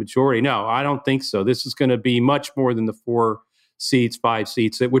decides the majority. No, I don't think so. This is going to be much more than the 4 seats, 5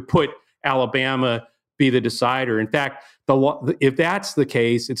 seats. It would put Alabama be the decider. In fact, if that's the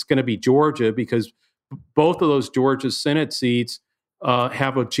case, it's going to be Georgia, because both of those Georgia Senate seats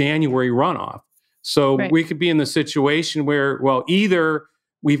have a January runoff. So we could be in the situation where, well, either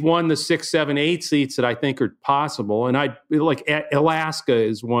we've won the 6, 7, 8 seats that I think are possible, and Alaska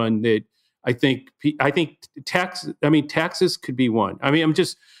is one that I think Texas could be one. I mean,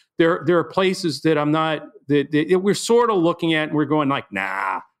 there are places that I'm not that we're sort of looking at and we're going like,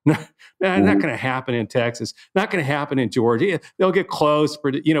 not going to happen in Texas, not going to happen in Georgia. They'll get close,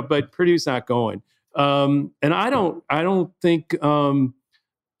 but Purdue's not going. And I don't think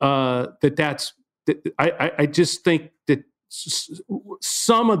that's. I just think that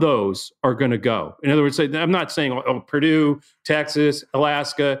some of those are going to go. In other words, I'm not saying Purdue, Texas,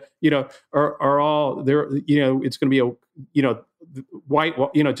 Alaska, are all there. It's going to be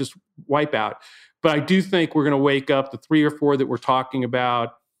just wipe out. But I do think we're going to wake up the 3 or 4 that we're talking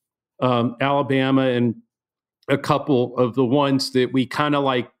about, Alabama, and a couple of the ones that we kind of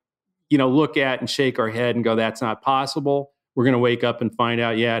look at and shake our head and go, that's not possible. We're going to wake up and find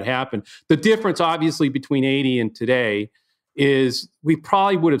out, yeah, it happened. The difference, obviously, between 80 and today is we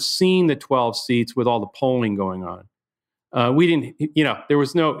probably would have seen the 12 seats with all the polling going on. We didn't, there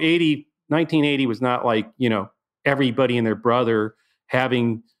was no 1980 was not like, everybody and their brother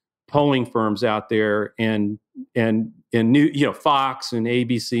having polling firms out there and new, Fox and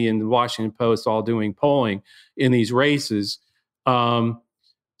ABC and the Washington Post all doing polling in these races.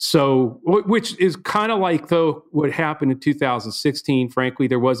 So, which is kind of like, though, what happened in 2016. Frankly,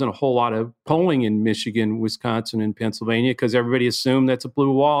 there wasn't a whole lot of polling in Michigan, Wisconsin, and Pennsylvania because everybody assumed that's a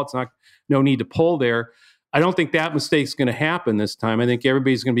blue wall. It's no need to poll there. I don't think that mistake's going to happen this time. I think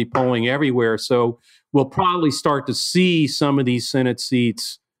everybody's going to be polling everywhere. So we'll probably start to see some of these Senate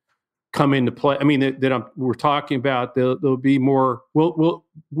seats come into play. I mean, we're talking about. There'll be more.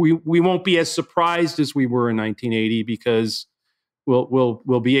 We won't be as surprised as we were in 1980 because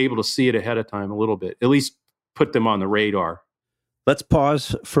we'll be able to see it ahead of time a little bit, at least put them on the radar. Let's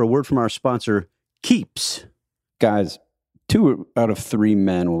pause for a word from our sponsor, Keeps. Guys, 2 out of 3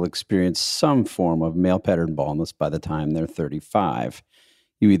 men will experience some form of male pattern baldness by the time they're 35.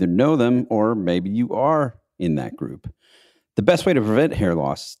 You either know them or maybe you are in that group. The best way to prevent hair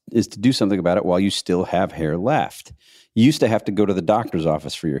loss is to do something about it while you still have hair left. You used to have to go to the doctor's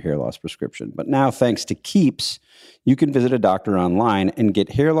office for your hair loss prescription, but now, thanks to Keeps, you can visit a doctor online and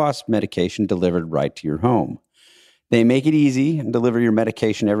get hair loss medication delivered right to your home. They make it easy and deliver your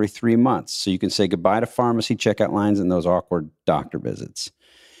medication every 3 months, so you can say goodbye to pharmacy checkout lines and those awkward doctor visits.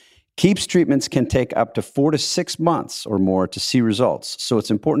 Keeps treatments can take up to 4 to 6 months or more to see results, so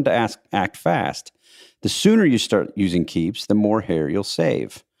it's important to act fast. The sooner you start using Keeps, the more hair you'll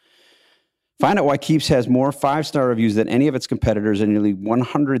save. Find out why Keeps has more 5-star reviews than any of its competitors, and nearly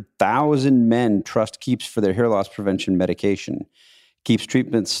 100,000 men trust Keeps for their hair loss prevention medication. Keeps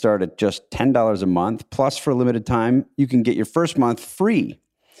treatments start at just $10 a month. Plus, for a limited time, you can get your first month free.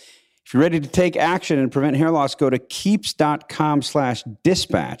 If you're ready to take action and prevent hair loss, go to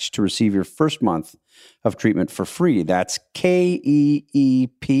keeps.com/dispatch to receive your first month of treatment for free. That's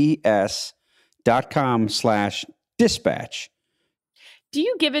KEEPS.com/dispatch. Do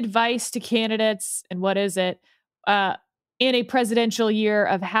you give advice to candidates, and what is it, in a presidential year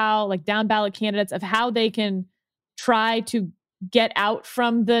of how, like down ballot candidates, of how they can try to get out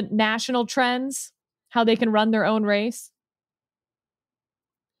from the national trends, how they can run their own race?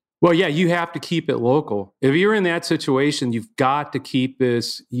 Well, yeah, you have to keep it local. If you're in that situation, you've got to keep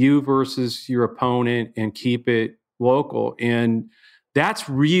this you versus your opponent and keep it local. And that's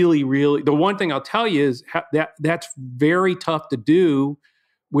really, really the one thing I'll tell you is that's very tough to do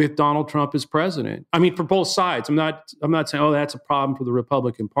with Donald Trump as president. I mean, for both sides. I'm not saying, oh, that's a problem for the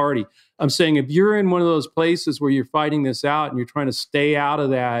Republican Party. I'm saying if you're in one of those places where you're fighting this out and you're trying to stay out of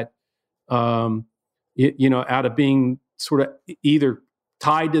that, out of being sort of either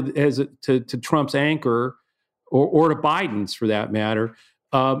tied to Trump's anchor or to Biden's for that matter,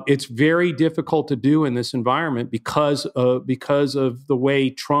 it's very difficult to do in this environment because of the way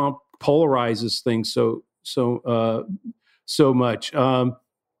Trump polarizes things so much.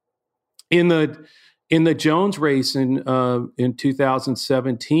 In the Jones race in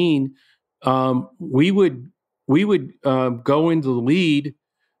 2017, we would go into the lead,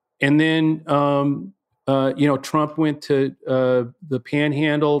 and then Trump went to the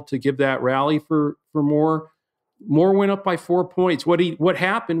Panhandle to give that rally for Moore. Moore went up by 4 points. What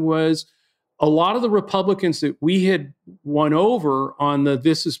happened was a lot of the Republicans that we had won over on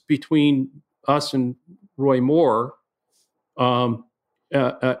this is between us and Roy Moore. And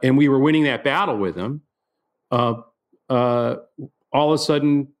we were winning that battle with him, all of a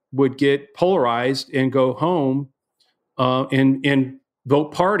sudden would get polarized and go home and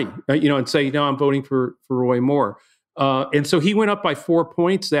vote party, and say, no, I'm voting for Roy Moore. And so he went up by 4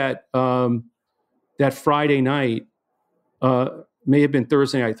 points that Friday night, may have been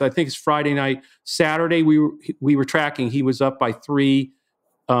Thursday night. I think it's Friday night. Saturday, we were tracking. He was up by 3.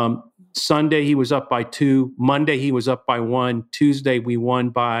 Sunday, he was up by 2. Monday, he was up by 1. Tuesday, we won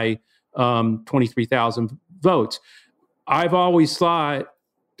by 23,000 votes. I've always thought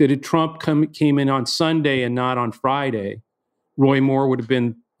that if Trump came in on Sunday and not on Friday, Roy Moore would have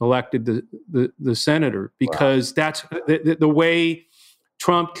been elected the senator, because that's the way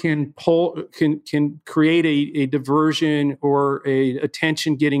Trump can create a diversion or a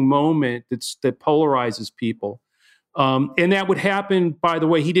attention-getting moment that polarizes people. And that would happen, by the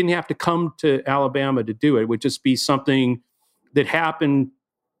way, he didn't have to come to Alabama to do it. It would just be something that happened,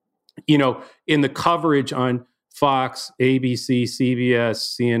 in the coverage on Fox, ABC,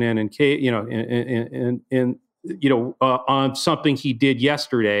 CBS, CNN, and on something he did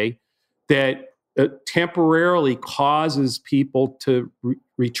yesterday that temporarily causes people to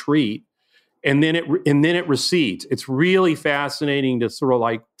retreat, and then it recedes. It's really fascinating to sort of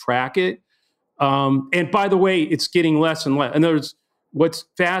like track it. And by the way, it's getting less and less. In other words, what's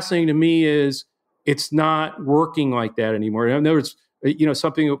fascinating to me is it's not working like that anymore. In other words,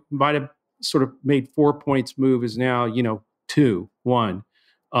 something that might have sort of made 4 points move is now, 2, 1.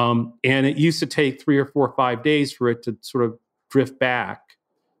 And it used to take 3 or 4 or 5 days for it to sort of drift back.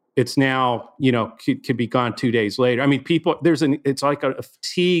 It's now, could be gone 2 days later. I mean, people, it's like a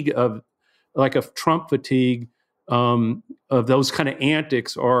fatigue like a Trump fatigue of those kind of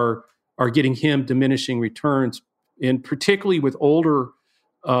antics are getting him diminishing returns, and particularly with older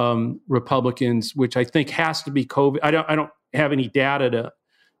Republicans, which I think has to be COVID. I don't have any data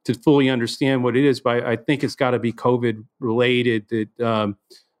to fully understand what it is, but I think it's got to be COVID related, that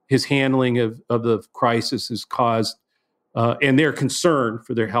his handling of the crisis has caused, and their concern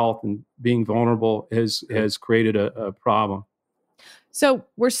for their health and being vulnerable has created a problem. So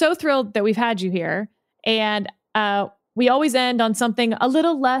we're so thrilled that we've had you here, and we always end on something a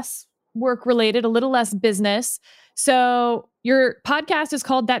little less work related, a little less business. So your podcast is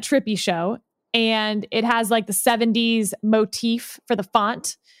called That Trippy Show, and it has like the 70s motif for the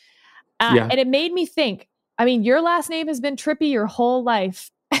font. And it made me think, I mean, your last name has been Trippy your whole life.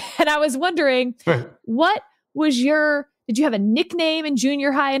 And I was wondering, what was did you have a nickname in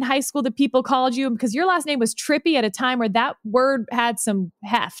junior high and high school that people called you? Because your last name was Trippy at a time where that word had some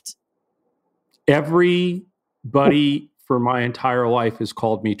heft. Everybody for my entire life has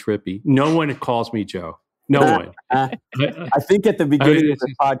called me Trippy. No one calls me Joe. No one. I think at the beginning of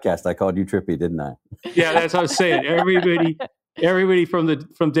the podcast, I called you Trippy, didn't I? Yeah, that's what I was saying. Everybody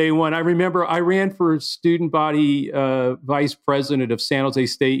from day one. I remember I ran for student body vice president of San Jose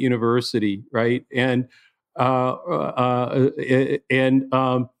State University, right? And I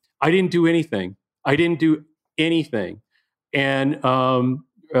didn't do anything. And when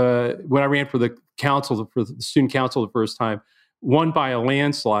I ran for the student council the first time, won by a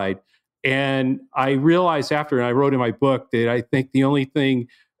landslide. And I realized after, and I wrote in my book, that I think the only thing,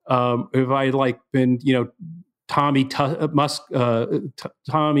 if I had been, Tommy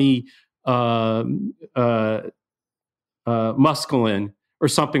Muskelin or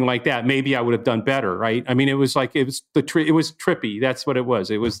something like that, maybe I would have done better, right? I mean, it was Trippy. That's what it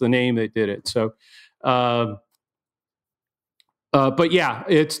was. It was the name that did it. So, But yeah,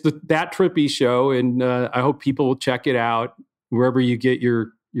 it's that Trippy show, and I hope people will check it out wherever you get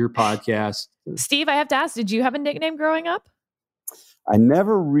your podcast. Steve, I have to ask, did you have a nickname growing up? I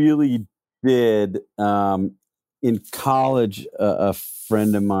never really did. In college, a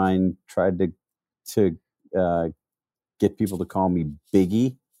friend of mine tried to get people to call me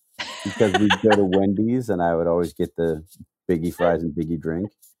Biggie because we'd go to Wendy's and I would always get the Biggie fries and Biggie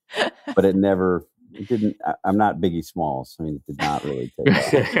drink, but it didn't. I'm not Biggie Smalls. I mean, it did not really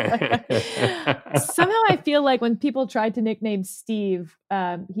take off. Somehow I feel like when people tried to nickname Steve,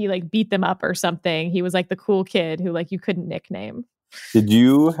 he like beat them up or something. He was like the cool kid who like you couldn't nickname. Did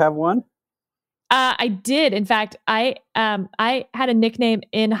you have one? I did. In fact, I had a nickname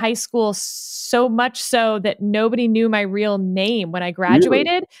in high school, so much so that nobody knew my real name when I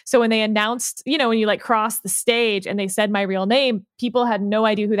graduated. Really? So when they announced, when you like crossed the stage and they said my real name, people had no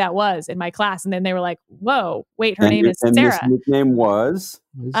idea who that was in my class. And then they were like, whoa, wait, her name is Sarah. And this nickname was?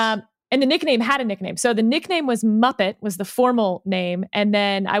 And the nickname had a nickname. So the nickname was Muppet, was the formal name. And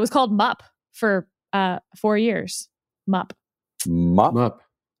then I was called Mupp for 4 years. Mupp.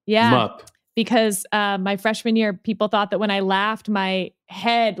 Yeah. Mupp. Because my freshman year, people thought that when I laughed, my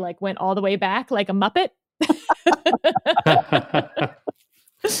head like went all the way back like a Muppet.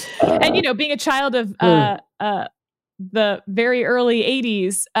 And, being a child of the very early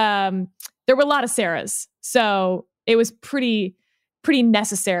 80s, there were a lot of Sarahs. So it was pretty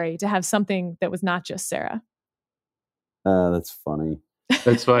necessary to have something that was not just Sarah. That's funny.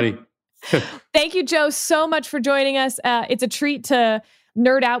 That's funny. Thank you, Joe, so much for joining us. It's a treat to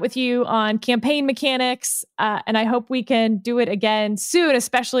nerd out with you on campaign mechanics. And I hope we can do it again soon,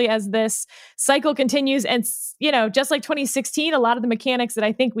 especially as this cycle continues. And, just like 2016, a lot of the mechanics that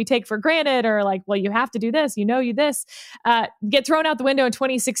I think we take for granted are like, well, you have to do this, this, get thrown out the window in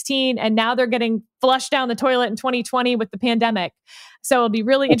 2016. And now they're getting flushed down the toilet in 2020 with the pandemic. So it'll be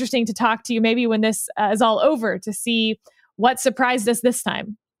really interesting to talk to you maybe when this is all over to see what surprised us this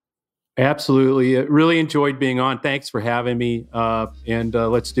time. Absolutely. Really enjoyed being on. Thanks for having me. And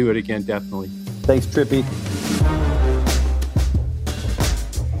let's do it again, definitely. Thanks, Trippy.